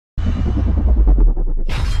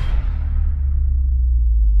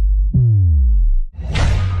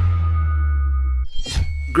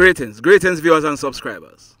Greetings viewers and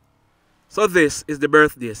subscribers. So this is the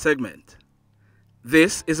birthday segment.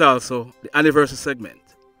 This is also the anniversary segment.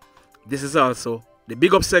 This is also the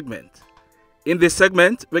big up segment. In this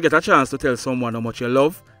segment, we get a chance to tell someone how much you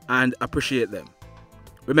love and appreciate them.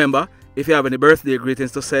 Remember, if you have any birthday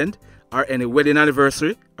greetings to send, or any wedding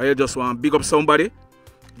anniversary, or you just want to big up somebody,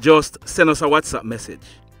 just send us a WhatsApp message.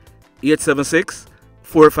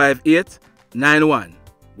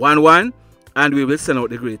 876-458-9111 and we will send out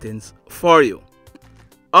the greetings for you.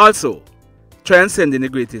 Also, try and send in the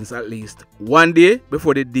greetings at least one day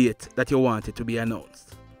before the date that you want it to be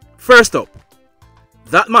announced. First up,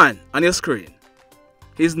 that man on your screen,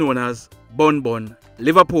 he's known as Bun Bun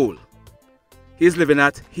Liverpool. He's living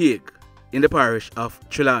at Hague in the parish of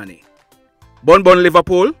Trelawney. Bun Bun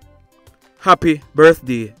Liverpool, happy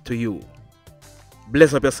birthday to you.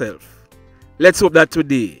 Bless up yourself. Let's hope that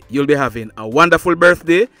today you'll be having a wonderful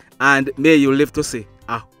birthday and may you live to see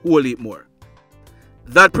a whole heap more.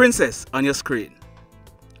 That princess on your screen,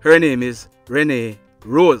 her name is Renee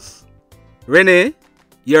Rose. Renee,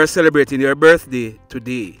 you're celebrating your birthday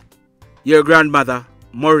today. Your grandmother,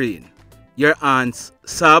 Maureen, your aunts,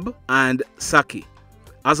 Sab and Saki,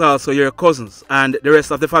 as also your cousins and the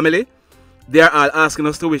rest of the family, they are all asking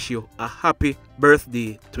us to wish you a happy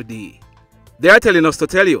birthday today. They are telling us to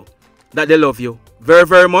tell you that they love you very,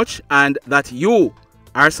 very much and that you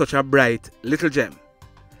are such a bright little gem.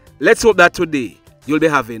 Let's hope that today you'll be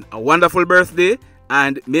having a wonderful birthday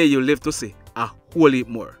and may you live to see a whole heap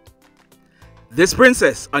more. This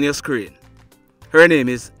princess on your screen, her name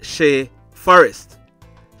is Shay Forrest.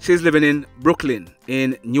 She's living in Brooklyn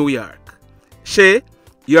in New York. Shay,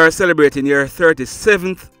 you are celebrating your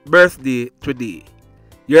 37th birthday today.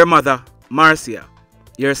 Your mother, Marcia,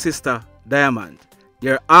 your sister, Diamond,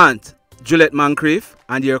 your aunt, Juliet Moncrief,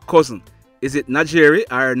 and your cousin, is it Najeri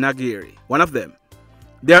or Nagiri? One of them.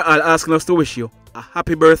 They are all asking us to wish you a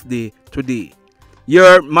happy birthday today.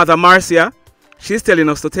 Your mother, Marcia, she's telling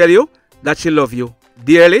us to tell you that she loves you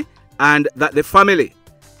dearly and that the family,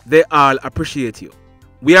 they all appreciate you.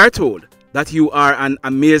 We are told that you are an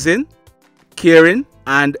amazing, caring,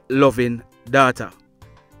 and loving daughter.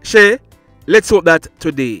 Shay, let's hope that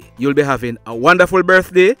today you'll be having a wonderful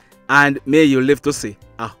birthday and may you live to see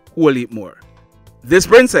a whole heap more. This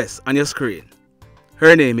princess on your screen,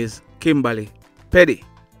 her name is Kimberly Petty.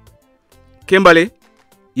 Kimberly,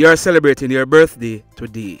 you are celebrating your birthday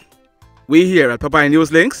today. We here at Popeye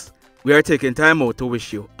NewzLynx, we are taking time out to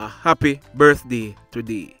wish you a happy birthday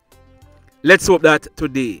today. Let's hope that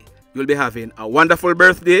today you'll be having a wonderful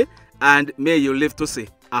birthday and may you live to see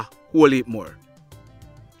a whole heap more.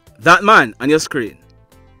 That man on your screen,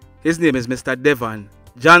 his name is Mr. Devon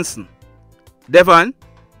Johnson. Devon,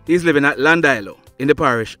 he's living at Landilo in the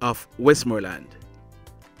parish of Westmoreland.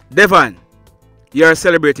 Devon, you are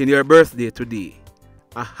celebrating your birthday today.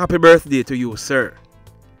 A happy birthday to you, sir.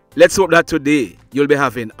 Let's hope that today you'll be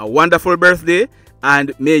having a wonderful birthday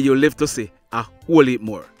and may you live to see a whole heap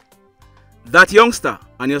more. That youngster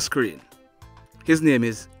on your screen, his name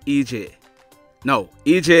is EJ. Now,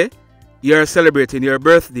 EJ, you are celebrating your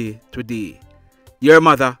birthday today. Your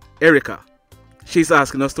mother, Erica, she's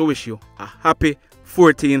asking us to wish you a happy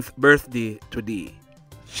 14th birthday today.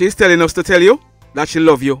 She's telling us to tell you that she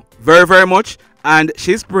loves you very, very much and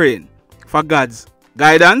she's praying for God's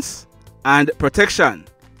guidance and protection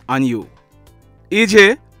on you.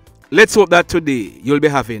 EJ, let's hope that today you'll be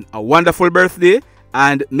having a wonderful birthday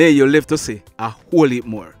and may you live to see a whole heap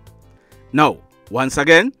more. Now, once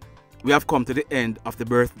again, we have come to the end of the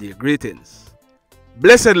birthday greetings.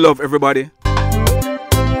 Blessed love, everybody.